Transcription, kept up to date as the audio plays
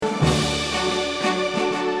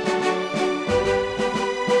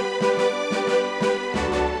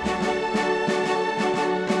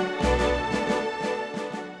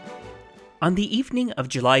On the evening of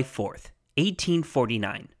July 4th,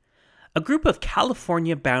 1849, a group of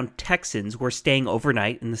California-bound Texans were staying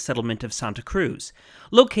overnight in the settlement of Santa Cruz,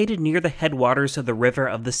 located near the headwaters of the river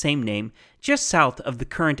of the same name, just south of the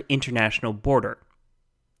current international border.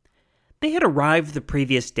 They had arrived the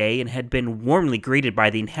previous day and had been warmly greeted by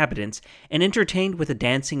the inhabitants and entertained with a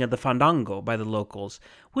dancing of the fandango by the locals,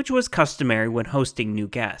 which was customary when hosting new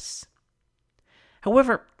guests.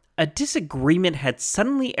 However, a disagreement had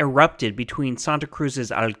suddenly erupted between Santa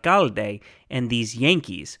Cruz's alcalde and these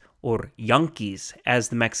Yankees, or Yankees as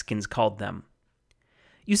the Mexicans called them.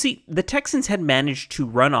 You see, the Texans had managed to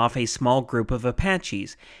run off a small group of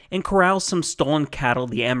Apaches and corral some stolen cattle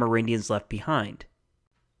the Amerindians left behind.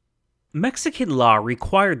 Mexican law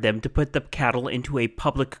required them to put the cattle into a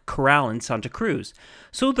public corral in Santa Cruz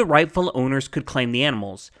so the rightful owners could claim the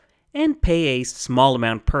animals and pay a small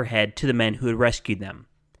amount per head to the men who had rescued them.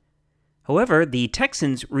 However, the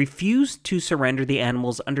Texans refused to surrender the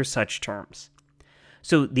animals under such terms.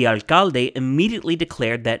 So the alcalde immediately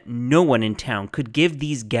declared that no one in town could give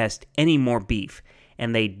these guests any more beef,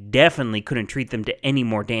 and they definitely couldn't treat them to any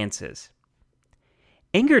more dances.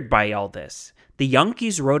 Angered by all this, the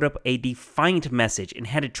Yankees wrote up a defiant message and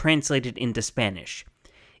had it translated into Spanish.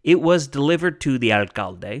 It was delivered to the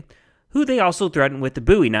alcalde, who they also threatened with the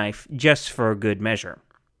Bowie knife just for good measure.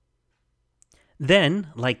 Then,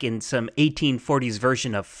 like in some 1840s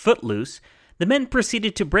version of Footloose, the men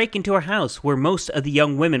proceeded to break into a house where most of the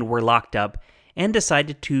young women were locked up and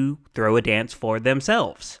decided to throw a dance for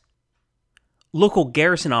themselves. Local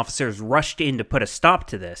garrison officers rushed in to put a stop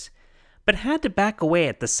to this, but had to back away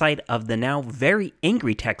at the sight of the now very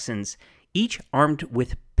angry Texans, each armed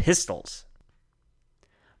with pistols.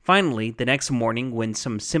 Finally, the next morning, when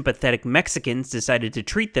some sympathetic Mexicans decided to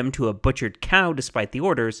treat them to a butchered cow despite the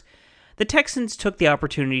orders, the Texans took the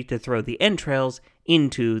opportunity to throw the entrails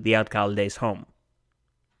into the alcalde's home.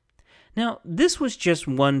 Now, this was just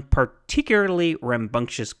one particularly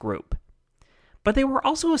rambunctious group, but they were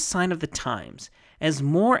also a sign of the times, as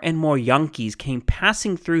more and more Yankees came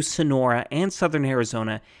passing through Sonora and southern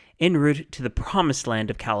Arizona en route to the promised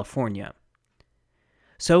land of California.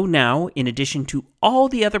 So now, in addition to all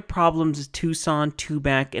the other problems Tucson,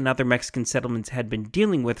 Tubac, and other Mexican settlements had been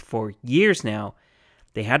dealing with for years now,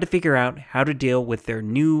 they had to figure out how to deal with their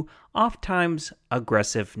new, oft-times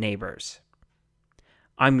aggressive neighbors.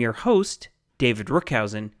 I'm your host, David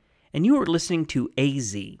Rookhausen, and you are listening to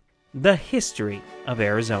AZ, the History of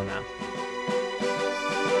Arizona.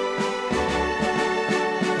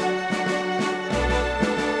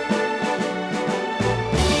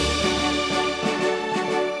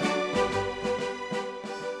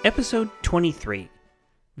 Episode 23,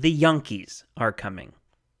 The Yankees Are Coming.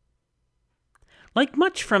 Like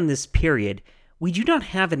much from this period, we do not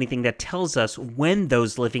have anything that tells us when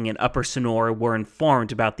those living in Upper Sonora were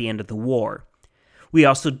informed about the end of the war. We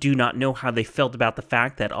also do not know how they felt about the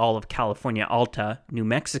fact that all of California Alta, New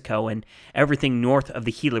Mexico, and everything north of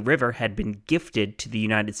the Gila River had been gifted to the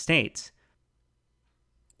United States.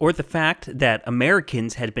 Or the fact that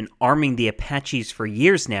Americans had been arming the Apaches for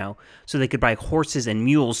years now so they could buy horses and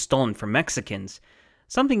mules stolen from Mexicans,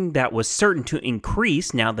 something that was certain to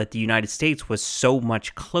increase now that the United States was so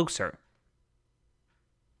much closer.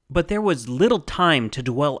 But there was little time to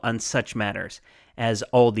dwell on such matters, as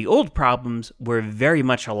all the old problems were very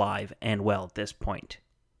much alive and well at this point.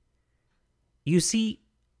 You see,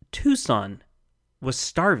 Tucson was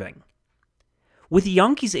starving. With the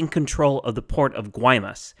Yankees in control of the port of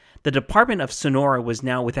Guaymas, the Department of Sonora was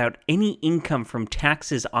now without any income from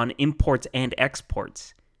taxes on imports and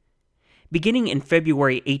exports. Beginning in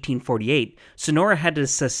February 1848, Sonora had to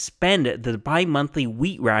suspend the bi-monthly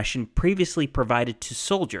wheat ration previously provided to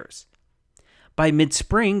soldiers. By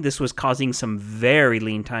mid-spring, this was causing some very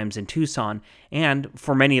lean times in Tucson, and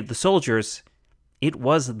for many of the soldiers, it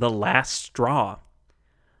was the last straw.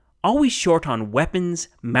 Always short on weapons,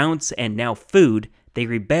 mounts, and now food, they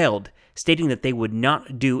rebelled, stating that they would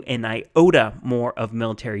not do an iota more of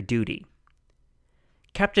military duty.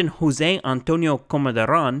 Captain Jose Antonio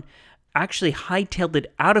Comadron actually hightailed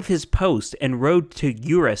it out of his post and rode to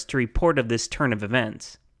Uris to report of this turn of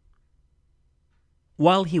events.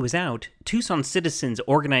 While he was out, Tucson citizens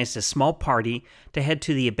organized a small party to head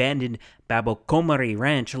to the abandoned Babocomari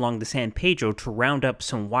Ranch along the San Pedro to round up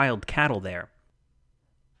some wild cattle there.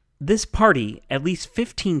 This party, at least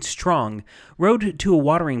 15 strong, rode to a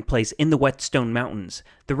watering place in the Whetstone Mountains,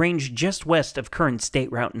 the range just west of current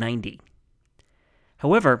State Route 90.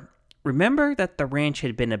 However, remember that the ranch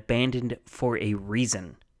had been abandoned for a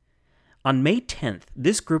reason. On May 10th,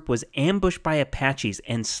 this group was ambushed by Apaches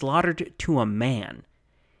and slaughtered to a man.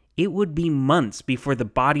 it would be months before the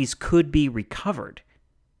bodies could be recovered.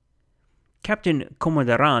 Captain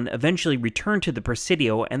Comodaran eventually returned to the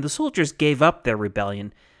Presidio and the soldiers gave up their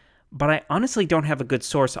rebellion, but I honestly don't have a good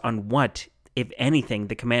source on what, if anything,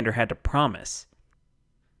 the commander had to promise.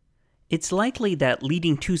 It's likely that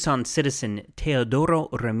leading Tucson citizen Teodoro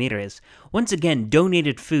Ramirez once again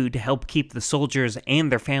donated food to help keep the soldiers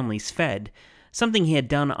and their families fed, something he had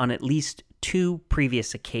done on at least 2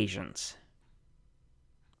 previous occasions.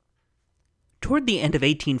 Toward the end of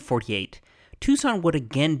 1848, Tucson would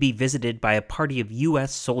again be visited by a party of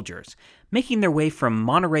U.S. soldiers, making their way from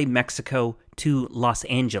Monterrey, Mexico to Los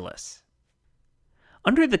Angeles.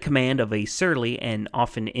 Under the command of a surly and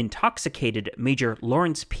often intoxicated Major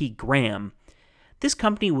Lawrence P. Graham, this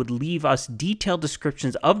company would leave us detailed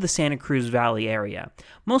descriptions of the Santa Cruz Valley area,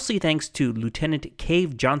 mostly thanks to Lieutenant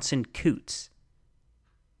Cave Johnson Coots.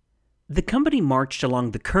 The company marched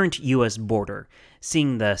along the current U.S. border,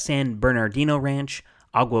 seeing the San Bernardino Ranch,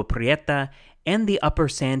 Agua Prieta, and the upper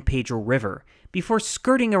San Pedro River, before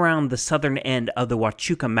skirting around the southern end of the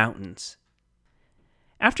Huachuca Mountains.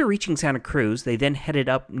 After reaching Santa Cruz, they then headed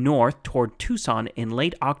up north toward Tucson in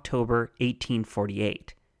late October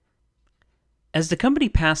 1848. As the company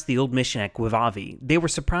passed the old mission at Guavavi, they were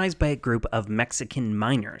surprised by a group of Mexican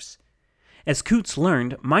miners. As Coots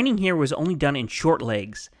learned, mining here was only done in short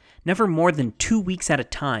legs, never more than 2 weeks at a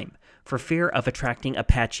time, for fear of attracting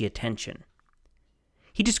Apache attention.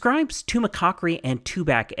 He describes Tumacacre and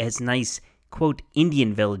Tubac as nice, quote,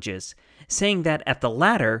 Indian villages, saying that at the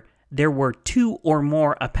latter, there were 2 or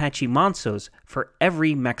more Apache mansos for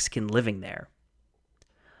every Mexican living there.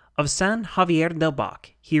 Of San Javier del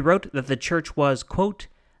Bac, he wrote that the church was, quote,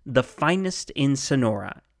 the finest in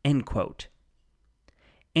Sonora, end quote.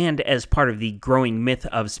 And as part of the growing myth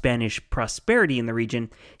of Spanish prosperity in the region,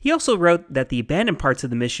 he also wrote that the abandoned parts of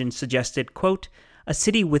the mission suggested, quote, a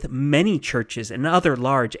city with many churches and other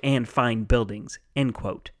large and fine buildings, end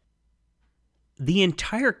quote. The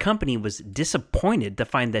entire company was disappointed to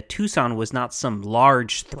find that Tucson was not some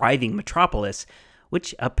large, thriving metropolis,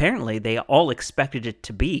 which apparently they all expected it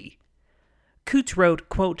to be. Coots wrote,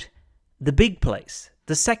 quote, the big place,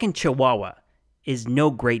 the second Chihuahua, is no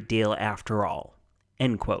great deal after all,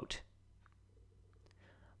 end quote.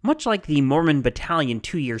 Much like the Mormon battalion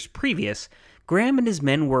 2 years previous, Graham and his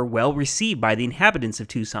men were well received by the inhabitants of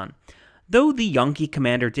Tucson, though the Yankee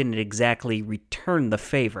commander didn't exactly return the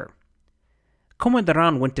favor.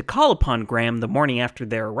 Comodaran went to call upon Graham the morning after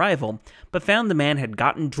their arrival, but found the man had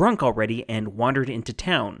gotten drunk already and wandered into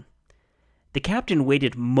town. The captain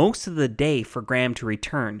waited most of the day for Graham to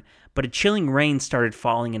return, but a chilling rain started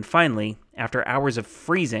falling, and finally, after hours of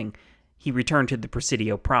freezing, he returned to the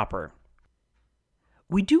Presidio proper.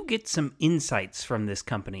 We do get some insights from this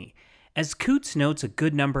company, as Coots notes a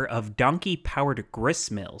good number of donkey-powered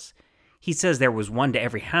grist mills. He says there was one to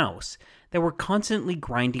every house that were constantly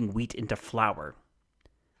grinding wheat into flour.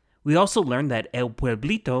 We also learned that El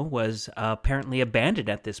Pueblito was apparently abandoned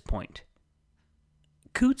at this point.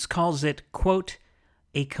 Coots calls it, quote,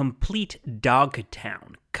 a complete dog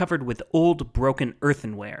town covered with old broken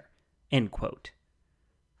earthenware, end quote.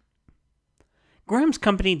 Graham's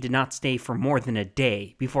company did not stay for more than a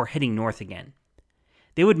day before heading north again.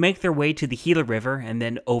 They would make their way to the Gila River and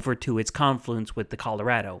then over to its confluence with the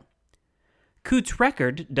Colorado. Coots'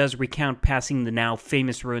 record does recount passing the now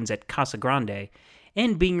famous ruins at Casa Grande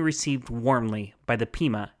and being received warmly by the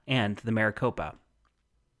Pima and the Maricopa.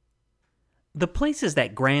 The places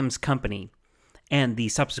that Graham's company, and the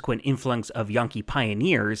subsequent influx of Yankee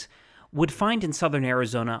pioneers, would find in southern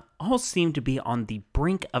Arizona all seem to be on the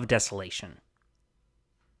brink of desolation.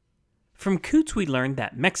 From Coots we learned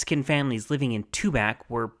that Mexican families living in Tubac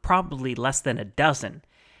were probably less than a dozen,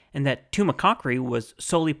 and that Tumacacre was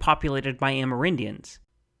solely populated by Amerindians.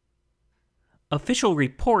 Official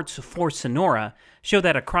reports for Sonora show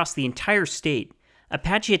that across the entire state,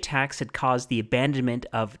 Apache attacks had caused the abandonment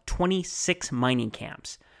of 26 mining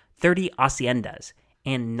camps, 30 haciendas,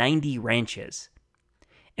 and 90 ranches.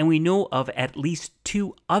 And we know of at least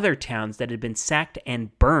 2 other towns that had been sacked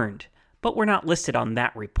and burned, but were not listed on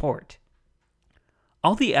that report.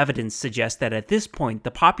 All the evidence suggests that at this point, the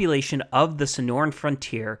population of the Sonoran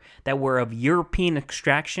frontier that were of European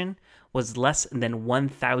extraction was less than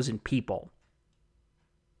 1,000 people.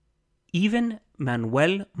 Even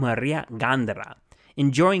Manuel Maria Gandara,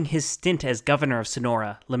 enjoying his stint as governor of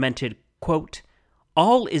Sonora, lamented, quote,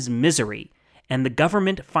 all is misery, and the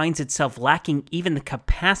government finds itself lacking even the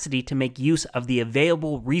capacity to make use of the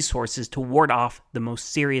available resources to ward off the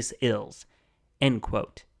most serious ills, end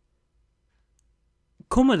quote.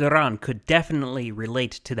 Comodaran could definitely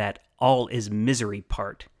relate to that all is misery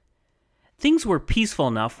part. Things were peaceful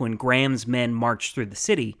enough when Graham's men marched through the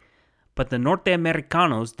city, but the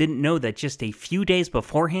Norteamericanos didn't know that just a few days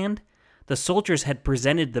beforehand, the soldiers had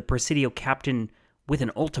presented the Presidio captain with an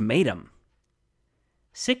ultimatum.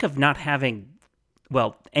 Sick of not having,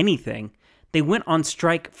 anything, they went on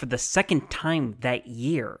strike for the second time that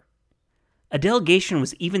year. A delegation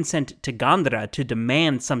was even sent to Gondra to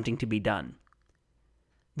demand something to be done.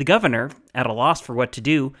 The governor, at a loss for what to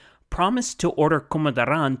do, promised to order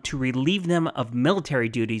Comodaran to relieve them of military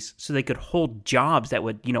duties so they could hold jobs that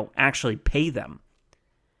would, actually pay them.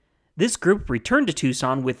 This group returned to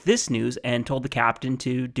Tucson with this news and told the captain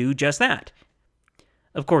to do just that.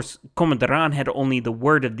 Of course, Comodaran had only the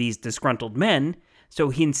word of these disgruntled men, so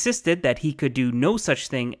he insisted that he could do no such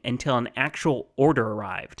thing until an actual order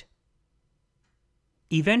arrived.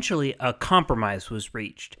 Eventually, a compromise was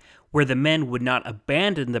reached, where the men would not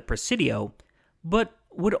abandon the Presidio, but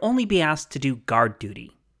would only be asked to do guard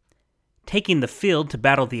duty. Taking the field to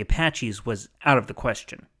battle the Apaches was out of the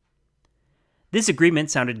question. This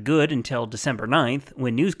agreement sounded good until December 9th,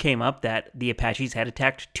 when news came up that the Apaches had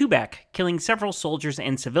attacked Tubac, killing several soldiers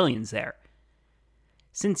and civilians there.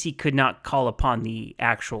 Since he could not call upon the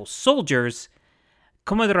actual soldiers,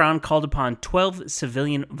 Comodaran called upon 12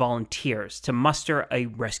 civilian volunteers to muster a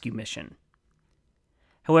rescue mission.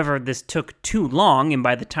 However, this took too long, and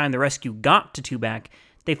by the time the rescue got to Tubac,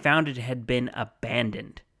 they found it had been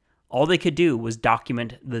abandoned. All they could do was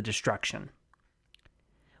document the destruction.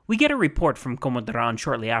 We get a report from Comodaran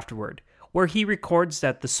shortly afterward, where he records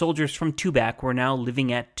that the soldiers from Tubac were now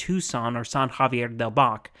living at Tucson or San Javier del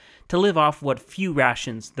Bac to live off what few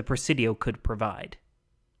rations the Presidio could provide.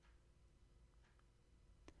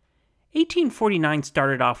 1849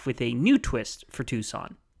 started off with a new twist for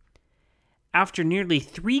Tucson. After nearly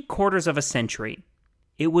 3/4 of a century,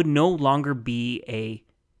 it would no longer be a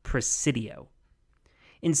Presidio.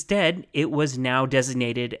 Instead, it was now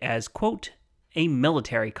designated as, quote, a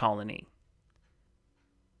military colony.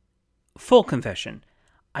 Full confession,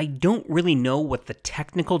 I don't really know what the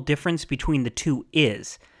technical difference between the two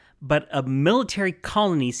is, but a military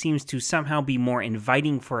colony seems to somehow be more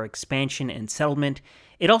inviting for expansion and settlement.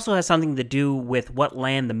 It also has something to do with what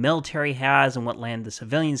land the military has and what land the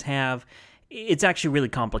civilians have. It's actually really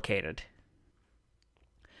complicated.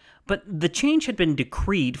 But the change had been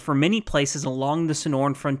decreed for many places along the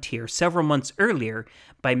Sonoran frontier several months earlier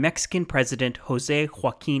by Mexican President Jose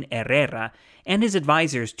Joaquin Herrera and his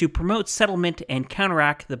advisors to promote settlement and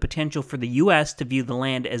counteract the potential for the U.S. to view the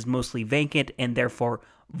land as mostly vacant and therefore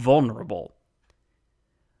vulnerable.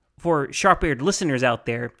 For sharp-eared listeners out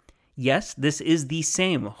there, yes, this is the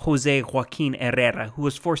same Jose Joaquin Herrera who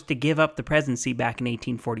was forced to give up the presidency back in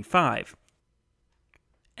 1845.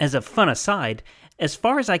 As a fun aside, as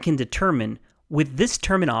far as I can determine, with this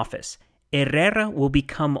term in office, Herrera will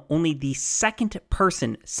become only the second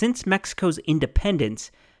person since Mexico's independence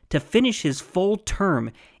to finish his full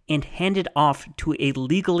term and hand it off to a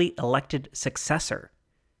legally elected successor.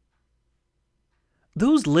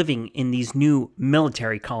 Those living in these new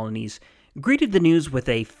military colonies greeted the news with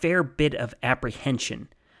a fair bit of apprehension,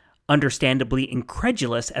 understandably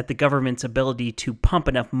incredulous at the government's ability to pump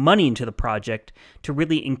enough money into the project to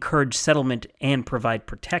really encourage settlement and provide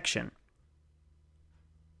protection.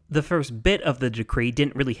 The first bit of the decree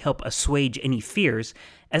didn't really help assuage any fears,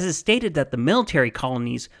 as it stated that the military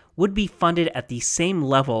colonies would be funded at the same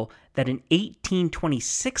level that an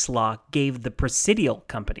 1826 law gave the presidial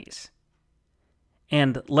companies.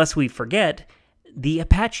 And lest we forget, the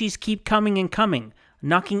Apaches keep coming and coming,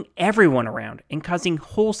 knocking everyone around and causing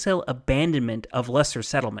wholesale abandonment of lesser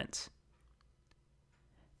settlements.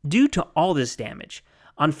 Due to all this damage,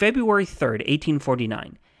 on February 3,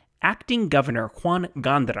 1849, acting Governor Juan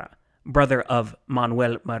Gondra, brother of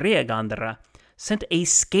Manuel Maria Gondra, sent a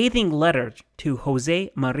scathing letter to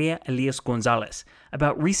Jose Maria Elias Gonzalez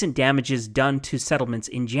about recent damages done to settlements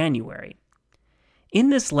in January. In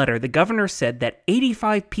this letter, the governor said that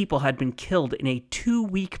 85 people had been killed in a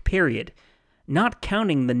 2-week period, not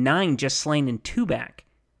counting the 9 just slain in Tubac.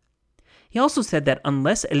 He also said that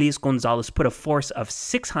unless Elias Gonzalez put a force of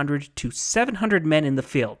 600 to 700 men in the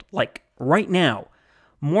field, like right now,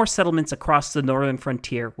 more settlements across the northern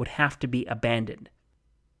frontier would have to be abandoned.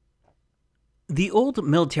 The old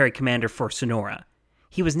military commander for Sonora,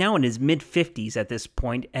 he was now in his mid-50s at this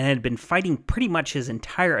point and had been fighting pretty much his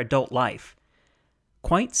entire adult life,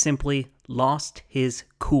 quite simply lost his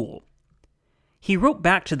cool. He wrote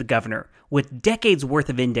back to the governor with decades worth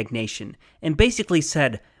of indignation and basically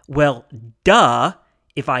said, well, duh,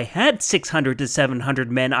 if I had 600 to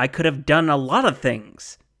 700 men, I could have done a lot of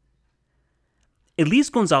things. Elias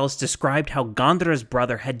Gonzalez described how Gondra's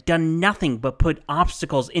brother had done nothing but put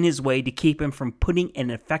obstacles in his way to keep him from putting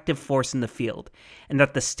an effective force in the field, and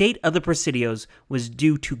that the state of the Presidios was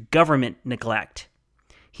due to government neglect.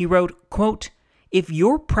 He wrote, quote, "If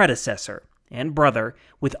your predecessor and brother,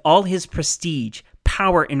 with all his prestige,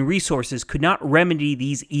 power, and resources, could not remedy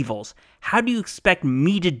these evils, how do you expect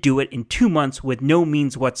me to do it in 2 months with no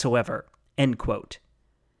means whatsoever?" End quote.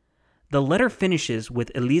 The letter finishes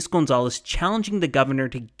with Elias Gonzalez challenging the governor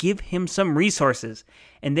to give him some resources,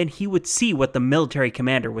 and then he would see what the military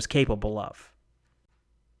commander was capable of.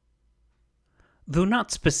 Though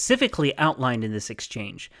not specifically outlined in this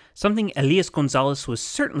exchange, something Elias Gonzalez was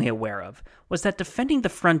certainly aware of was that defending the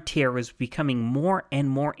frontier was becoming more and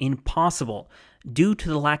more impossible due to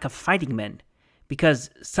the lack of fighting men, because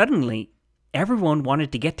suddenly everyone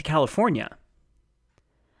wanted to get to California.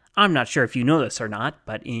 I'm not sure if you know this or not,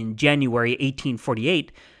 but in January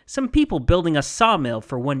 1848, some people building a sawmill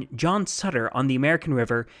for one John Sutter on the American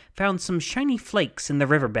River found some shiny flakes in the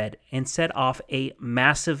riverbed and set off a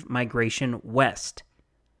massive migration west.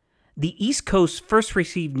 The East Coast first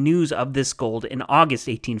received news of this gold in August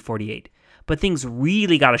 1848, but things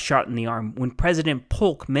really got a shot in the arm when President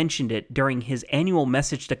Polk mentioned it during his annual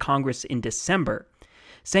message to Congress in December,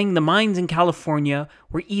 saying the mines in California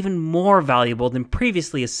were even more valuable than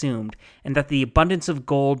previously assumed, and that the abundance of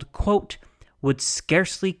gold, quote, would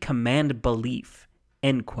scarcely command belief,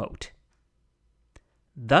 end quote.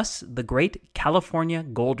 Thus, the great California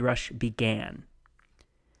gold rush began.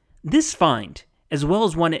 This find, as well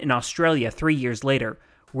as one in Australia 3 years later,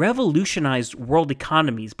 revolutionized world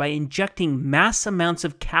economies by injecting mass amounts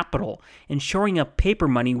of capital and shoring up paper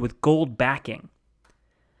money with gold backing.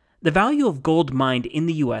 The value of gold mined in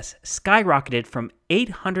the U.S. skyrocketed from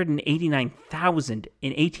 $889,000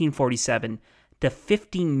 in 1847 to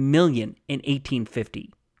 $15 million in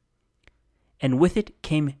 1850. And with it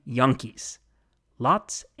came Yankees.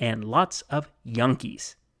 Lots and lots of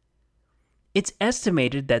Yankees. It's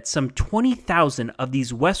estimated that some 20,000 of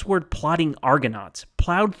these westward plodding Argonauts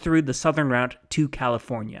plowed through the southern route to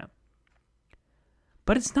California.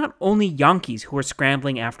 But it's not only Yankees who are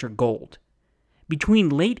scrambling after gold. Between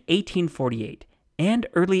late 1848 and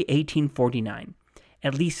early 1849,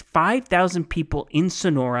 at least 5,000 people in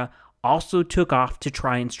Sonora also took off to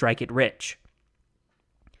try and strike it rich.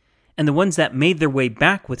 And the ones that made their way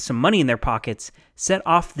back with some money in their pockets set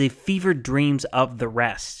off the fevered dreams of the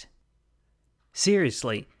rest.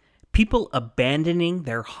 Seriously, people abandoning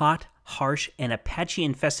their hot, harsh, and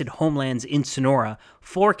Apache-infested homelands in Sonora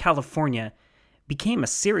for California became a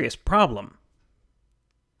serious problem.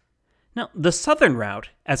 Now, the Southern Route,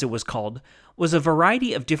 as it was called, was a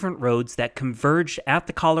variety of different roads that converged at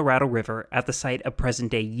the Colorado River at the site of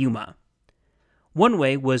present-day Yuma. One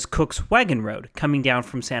way was Cook's Wagon Road, coming down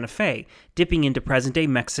from Santa Fe, dipping into present-day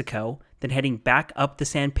Mexico, then heading back up the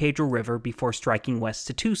San Pedro River before striking west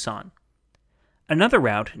to Tucson. Another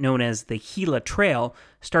route, known as the Gila Trail,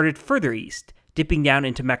 started further east, dipping down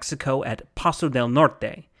into Mexico at Paso del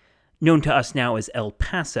Norte, known to us now as El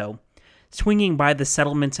Paso, swinging by the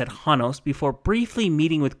settlements at Janos before briefly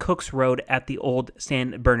meeting with Cook's Road at the old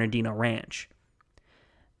San Bernardino Ranch.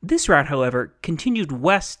 This route, however, continued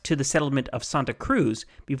west to the settlement of Santa Cruz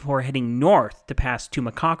before heading north to pass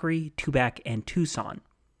Tumacacori, Tubac, and Tucson.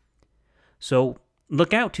 So,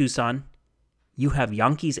 look out, Tucson. You have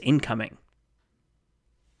Yankees incoming.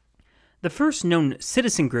 The first known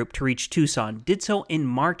citizen group to reach Tucson did so in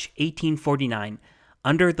March 1849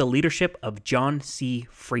 under the leadership of John C.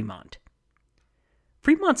 Fremont.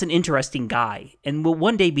 Fremont's an interesting guy and will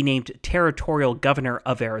one day be named territorial governor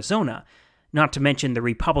of Arizona, not to mention the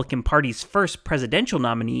Republican Party's first presidential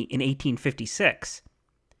nominee in 1856.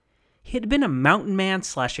 He had been a mountain man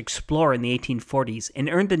 / explorer in the 1840s and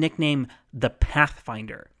earned the nickname the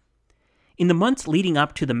Pathfinder. In the months leading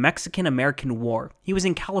up to the Mexican-American War, he was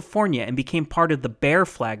in California and became part of the Bear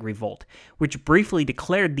Flag Revolt, which briefly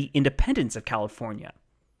declared the independence of California.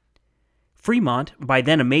 Fremont, by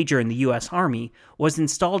then a major in the U.S. Army, was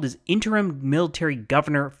installed as interim military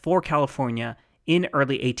governor for California in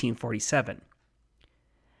early 1847.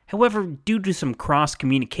 However, due to some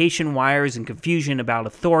cross-communication wires and confusion about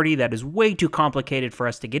authority that is way too complicated for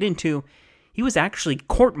us to get into, he was actually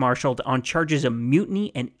court-martialed on charges of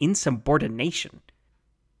mutiny and insubordination.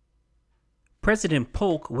 President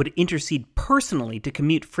Polk would intercede personally to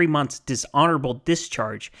commute Fremont's dishonorable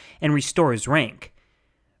discharge and restore his rank.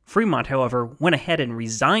 Fremont, however, went ahead and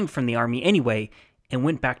resigned from the army anyway and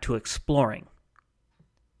went back to exploring.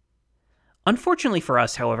 Unfortunately for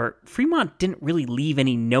us, however, Fremont didn't really leave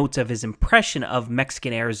any notes of his impression of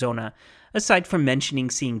Mexican Arizona, aside from mentioning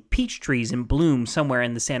seeing peach trees in bloom somewhere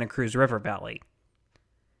in the Santa Cruz River Valley.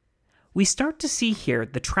 We start to see here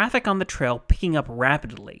the traffic on the trail picking up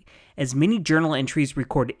rapidly, as many journal entries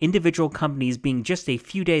record individual companies being just a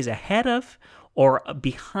few days ahead of or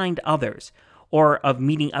behind others, or of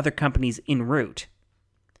meeting other companies en route.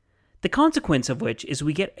 The consequence of which is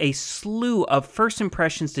we get a slew of first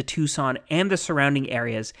impressions to Tucson and the surrounding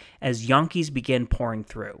areas as Yankees begin pouring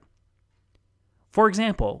through. For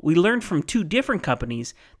example, we learned from two different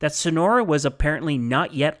companies that Sonora was apparently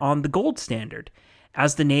not yet on the gold standard,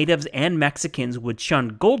 as the natives and Mexicans would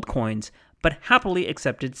shun gold coins but happily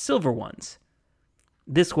accepted silver ones.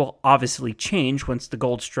 This will obviously change once the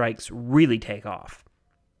gold strikes really take off.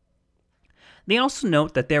 They also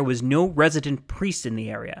note that there was no resident priest in the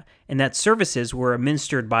area, and that services were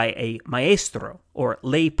administered by a maestro, or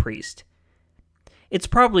lay priest. It's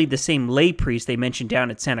probably the same lay priest they mentioned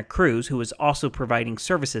down at Santa Cruz who was also providing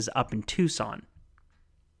services up in Tucson.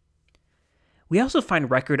 We also find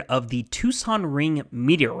record of the Tucson Ring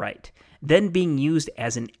meteorite, then being used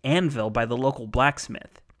as an anvil by the local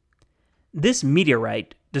blacksmith. This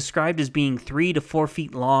meteorite, described as being 3 to 4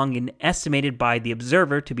 feet long and estimated by the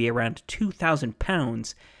observer to be around 2,000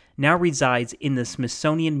 pounds, now resides in the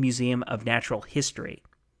Smithsonian Museum of Natural History.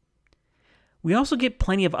 We also get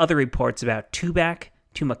plenty of other reports about Tubac,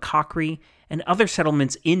 Tumacacri, and other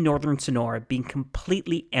settlements in northern Sonora being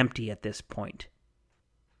completely empty at this point.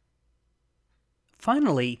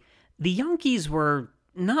 Finally, the Yankees were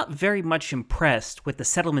not very much impressed with the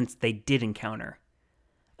settlements they did encounter.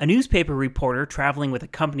 A newspaper reporter traveling with a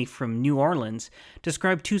company from New Orleans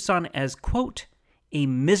described Tucson as, quote, a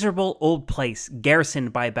miserable old place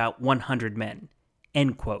garrisoned by about 100 men,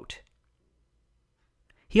 end quote.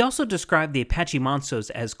 He also described the Apache Mansos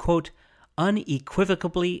as, quote,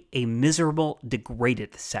 unequivocally a miserable,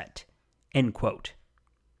 degraded set, end quote.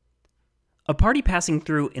 A party passing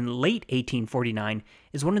through in late 1849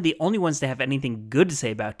 is one of the only ones to have anything good to say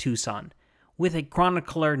about Tucson, with a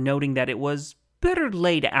chronicler noting that it was better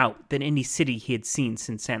laid out than any city he had seen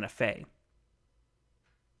since Santa Fe.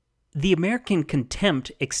 The American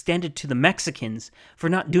contempt extended to the Mexicans for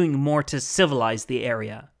not doing more to civilize the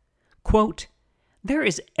area. Quote, there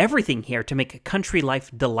is everything here to make country life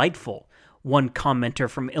delightful, one commenter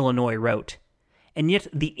from Illinois wrote. And yet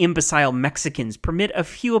the imbecile Mexicans permit a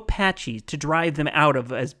few Apaches to drive them out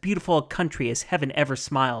of as beautiful a country as heaven ever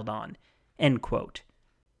smiled on. End quote.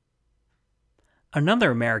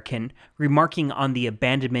 Another American, remarking on the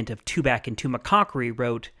abandonment of Tubac and Tumacacri,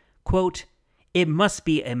 wrote, quote, it must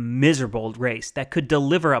be a miserable race that could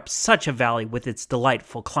deliver up such a valley with its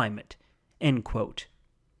delightful climate. End quote.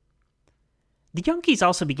 The Yankees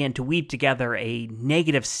also began to weave together a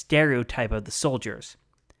negative stereotype of the soldiers.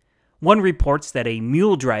 One reports that a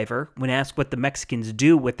mule driver, when asked what the Mexicans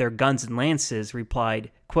do with their guns and lances,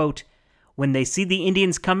 replied, quote, when they see the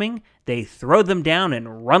Indians coming, they throw them down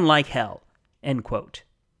and run like hell, end quote.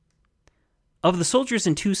 Of the soldiers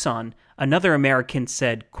in Tucson, another American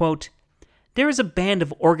said, quote, there is a band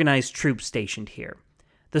of organized troops stationed here.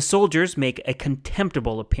 The soldiers make a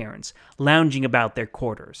contemptible appearance, lounging about their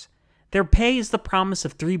quarters. Their pay is the promise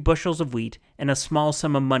of 3 bushels of wheat and a small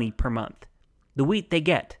sum of money per month. The wheat they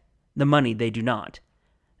get, the money they do not.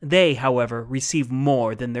 They, however, receive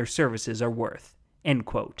more than their services are worth. End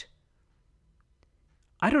quote.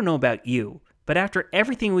 I don't know about you, but after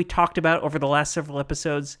everything we talked about over the last several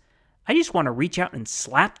episodes, I just want to reach out and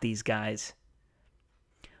slap these guys.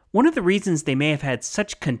 One of the reasons they may have had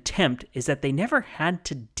such contempt is that they never had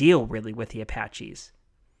to deal really with the Apaches.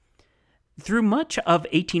 Through much of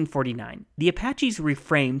 1849, the Apaches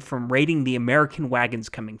refrained from raiding the American wagons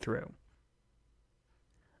coming through.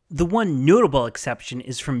 The one notable exception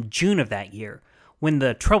is from June of that year, when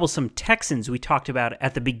the troublesome Texans we talked about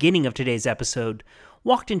at the beginning of today's episode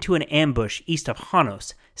walked into an ambush east of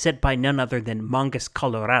Janos set by none other than Mangus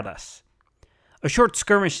Coloradas. A short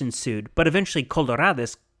skirmish ensued, but eventually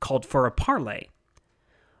Coloradas called for a parley.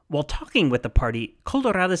 While talking with the party,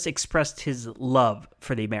 Coloradas expressed his love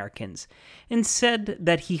for the Americans and said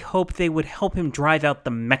that he hoped they would help him drive out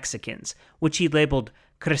the Mexicans, which he labeled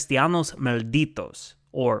Cristianos Malditos,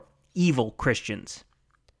 or evil Christians.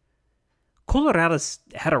 Coloradas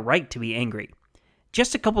had a right to be angry.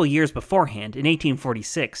 Just a couple of years beforehand, in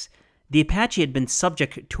 1846, the Apache had been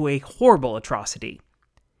subject to a horrible atrocity.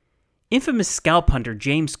 Infamous scalp hunter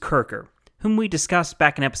James Kirker, whom we discussed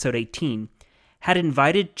back in episode 18, had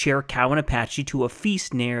invited Chiricahuan Apache to a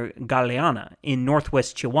feast near Galeana in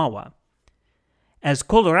northwest Chihuahua. As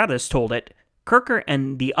Coloradas told it, Kirker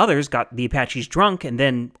and the others got the Apaches drunk and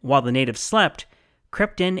then, while the natives slept,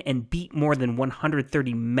 crept in and beat more than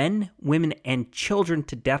 130 men, women, and children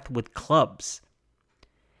to death with clubs.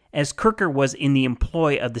 As Kirker was in the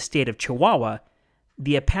employ of the state of Chihuahua,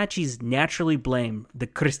 the Apaches naturally blamed the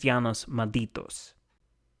Cristianos Malditos.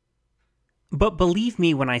 But believe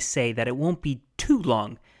me when I say that it won't be too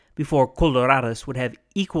long before Colorados would have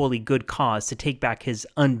equally good cause to take back his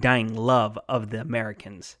undying love of the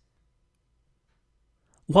Americans.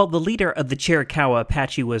 While the leader of the Chiricahua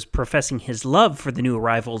Apache was professing his love for the new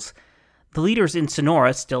arrivals, the leaders in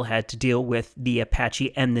Sonora still had to deal with the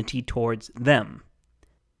Apache enmity towards them.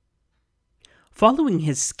 Following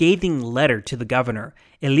his scathing letter to the governor,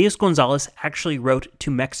 Elias Gonzalez actually wrote to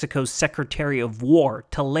Mexico's Secretary of War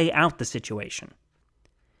to lay out the situation.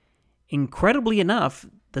 Incredibly enough,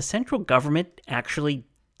 the central government actually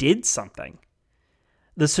did something.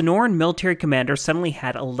 The Sonoran military commander suddenly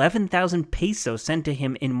had 11,000 pesos sent to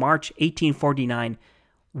him in March 1849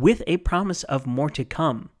 with a promise of more to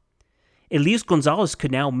come. Elias Gonzalez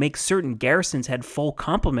could now make certain garrisons had full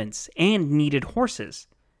complements and needed horses.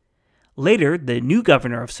 Later, the new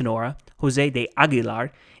governor of Sonora, Jose de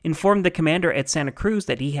Aguilar, informed the commander at Santa Cruz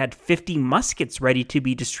that he had 50 muskets ready to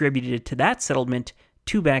be distributed to that settlement,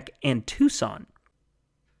 Tubac, and Tucson.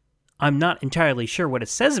 I'm not entirely sure what it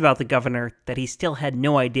says about the governor that he still had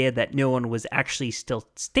no idea that no one was actually still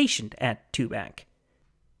stationed at Tubac.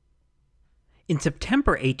 In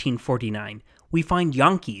September 1849, we find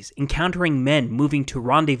Yankees encountering men moving to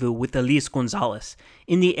rendezvous with Elias Gonzalez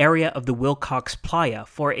in the area of the Wilcox Playa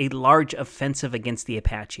for a large offensive against the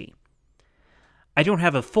Apache. I don't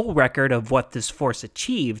have a full record of what this force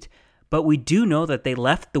achieved, but we do know that they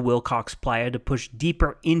left the Wilcox Playa to push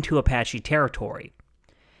deeper into Apache territory.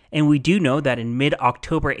 And we do know that in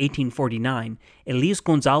mid-October 1849, Elias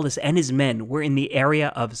Gonzalez and his men were in the area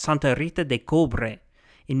of Santa Rita de Cobre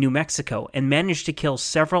in New Mexico and managed to kill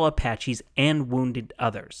several Apaches and wounded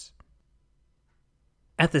others.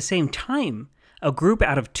 At the same time, a group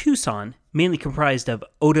out of Tucson, mainly comprised of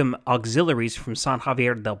Odom auxiliaries from San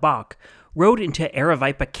Javier del Bac, rode into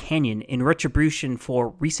Aravaipa Canyon in retribution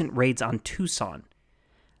for recent raids on Tucson.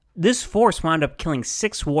 This force wound up killing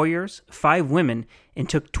 6 warriors, 5 women, and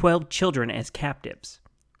took 12 children as captives.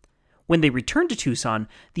 When they returned to Tucson,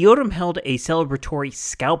 the Odom held a celebratory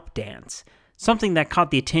scalp dance, something that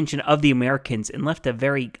caught the attention of the Americans and left a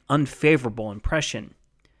very unfavorable impression.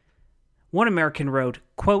 One American wrote,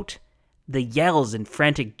 quote, "The yells and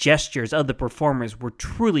frantic gestures of the performers were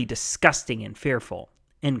truly disgusting and fearful,"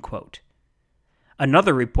 end quote.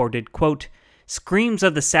 Another reported, quote, "Screams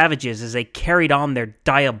of the savages as they carried on their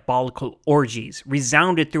diabolical orgies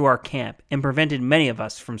resounded through our camp and prevented many of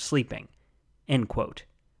us from sleeping," end quote.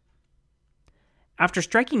 After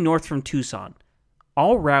striking north from Tucson,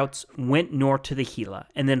 all routes went north to the Gila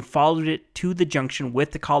and then followed it to the junction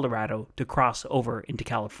with the Colorado to cross over into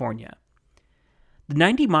California. The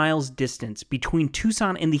 90 miles distance between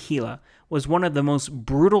Tucson and the Gila was one of the most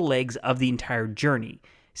brutal legs of the entire journey,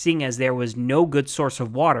 seeing as there was no good source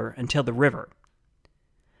of water until the river.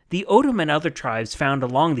 The Odom and other tribes found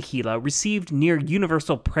along the Gila received near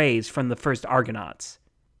universal praise from the first Argonauts.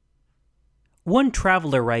 One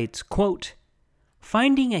traveler writes, quote,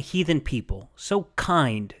 "Finding a heathen people so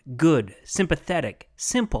kind, good, sympathetic,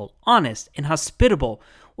 simple, honest, and hospitable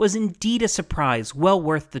was indeed a surprise well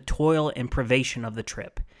worth the toil and privation of the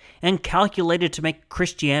trip, and calculated to make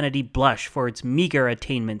Christianity blush for its meager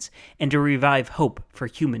attainments and to revive hope for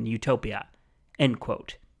human utopia," end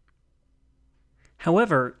quote.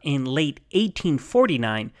 However, in late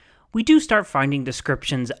 1849, we do start finding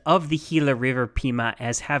descriptions of the Gila River Pima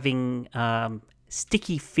as having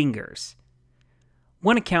sticky fingers.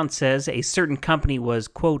 One account says a certain company was,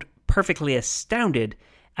 quote, "perfectly astounded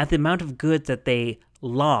at the amount of goods that they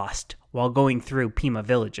lost while going through Pima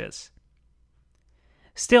villages."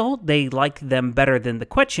 Still, they liked them better than the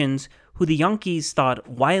Quechans, who the Yankees thought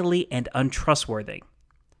wily and untrustworthy.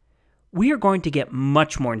 We are going to get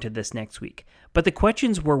much more into this next week, but the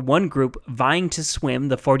Quechans were one group vying to swim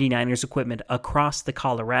the 49ers equipment across the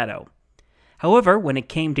Colorado. However, when it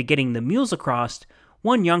came to getting the mules across,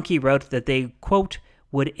 one Yankee wrote that they, quote,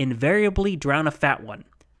 "would invariably drown a fat one,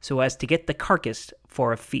 so as to get the carcass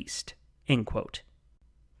for a feast," end quote.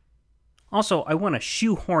 Also, I want to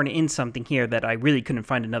shoehorn in something here that I really couldn't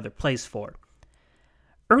find another place for.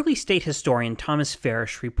 Early state historian Thomas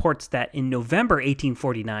Farish reports that in November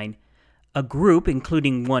 1849, a group,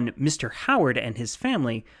 including one Mr. Howard and his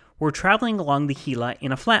family, were traveling along the Gila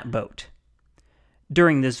in a flatboat.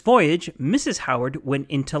 During this voyage, Mrs. Howard went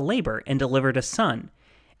into labor and delivered a son,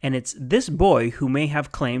 and it's this boy who may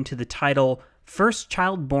have claim to the title first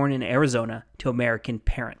child born in Arizona to American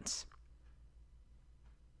parents.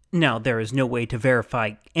 Now, there is no way to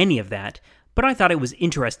verify any of that, but I thought it was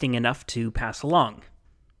interesting enough to pass along.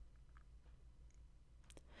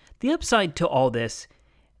 The upside to all this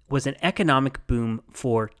was an economic boom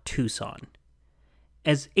for Tucson.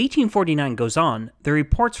 As 1849 goes on, the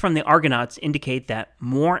reports from the Argonauts indicate that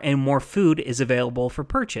more and more food is available for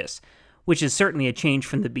purchase, which is certainly a change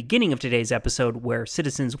from the beginning of today's episode where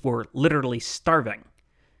citizens were literally starving.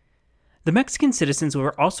 The Mexican citizens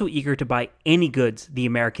were also eager to buy any goods the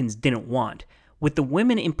Americans didn't want, with the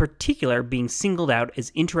women in particular being singled out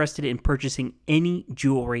as interested in purchasing any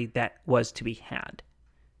jewelry that was to be had.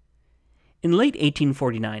 In late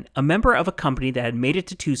 1849, a member of a company that had made it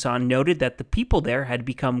to Tucson noted that the people there had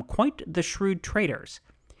become quite the shrewd traders.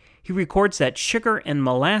 He records that sugar and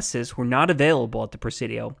molasses were not available at the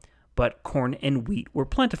Presidio, but corn and wheat were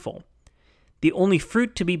plentiful. The only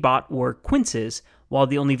fruit to be bought were quinces, while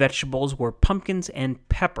the only vegetables were pumpkins and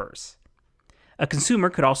peppers. A consumer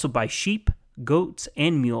could also buy sheep, goats,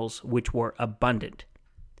 and mules, which were abundant.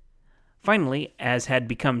 Finally, as had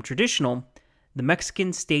become traditional, the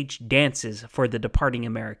Mexicans staged dances for the departing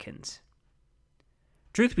Americans.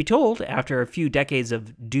 Truth be told, after a few decades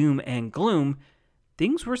of doom and gloom,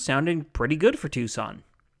 things were sounding pretty good for Tucson.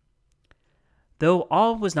 Though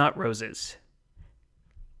all was not roses.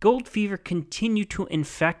 Gold fever continued to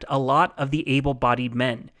infect a lot of the able-bodied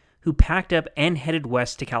men, who packed up and headed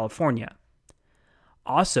west to California.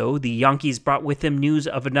 Also, the Yankees brought with them news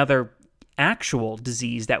of another actual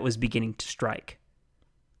disease that was beginning to strike.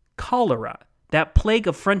 Cholera, that plague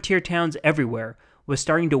of frontier towns everywhere, was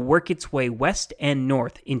starting to work its way west and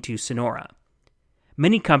north into Sonora.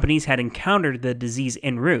 Many companies had encountered the disease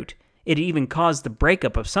en route. It even caused the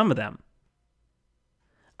breakup of some of them.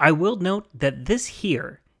 I will note that this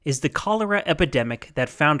here is the cholera epidemic that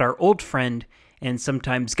found our old friend and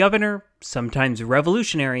sometimes governor, sometimes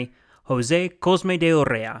revolutionary, Jose Cosme de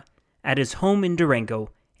Urrea at his home in Durango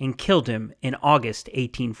and killed him in August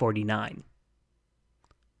 1849.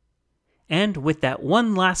 And with that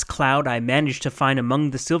one last cloud I managed to find among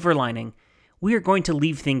the silver lining, we are going to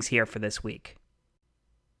leave things here for this week.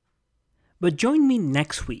 But join me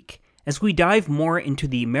next week as we dive more into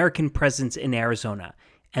the American presence in Arizona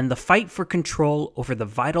and the fight for control over the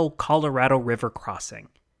vital Colorado River crossing.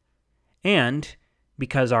 And,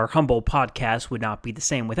 because our humble podcast would not be the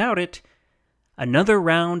same without it, another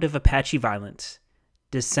round of Apache violence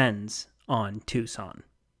descends on Tucson.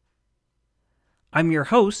 I'm your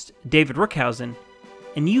host, David Rookhausen,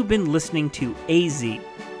 and you've been listening to AZ,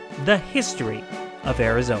 the History of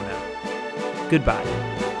Arizona.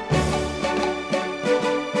 Goodbye.